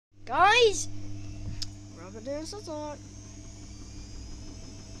Guys! Robert doing some talk.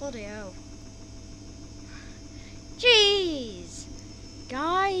 Bloody hell. Jeez!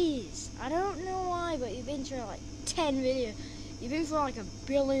 Guys! I don't know why, but you've been through like 10 videos. You've been through like 1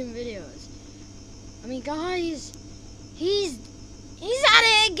 billion videos. I mean, guys, he's at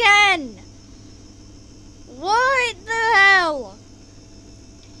it again! What the hell?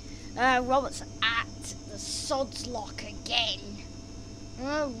 Robert's at the Sod's lock again.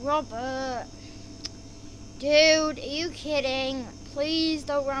 Oh, Robert. Dude, are you kidding? Please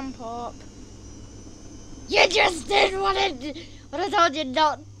don't ramp up. You just did what I told you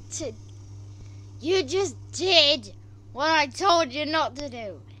not to. You just did what I told you not to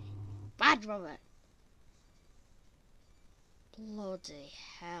do. Bad Robert. Bloody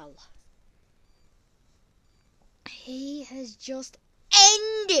hell. He has just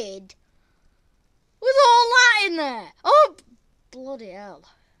ended with all that in there. Oh, bloody hell.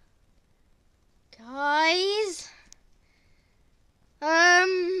 Guys.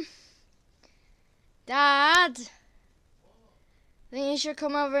 Dad. I think you should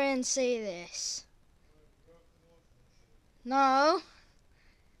come over and see this. No.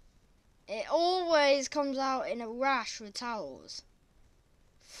 It always comes out in a rash with towels.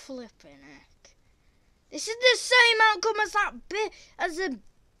 Flipping heck. This is the same outcome as that bit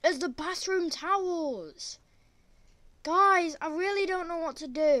as the bathroom towels. Guys, I really don't know what to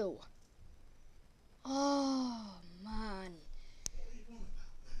do. Oh man.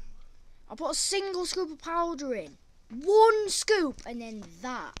 I put a single scoop of powder in. 1 scoop and then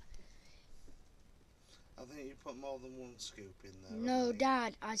that. I think you put more than 1 scoop in there. No,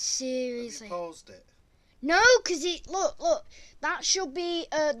 Dad, I seriously. Have you paused it? No, cause it look. That should be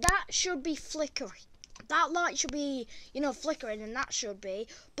flickering. That light should be, flickering, and that should be.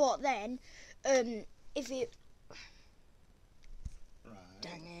 But then, if it. Right.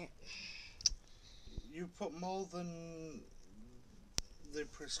 Dang it. You put more than the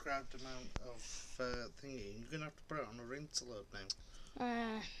prescribed amount of thingy. You're gonna have to put it on a rinse load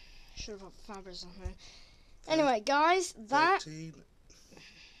now. Should have put fab or something. Anyway, guys, that. 13.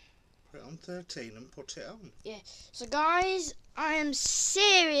 Put it on 13 and put it on. Yeah. So, guys, I am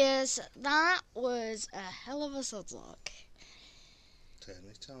serious. That was a hell of a sudlock. Turn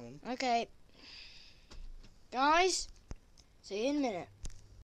it on. Okay. Guys, see you in a minute.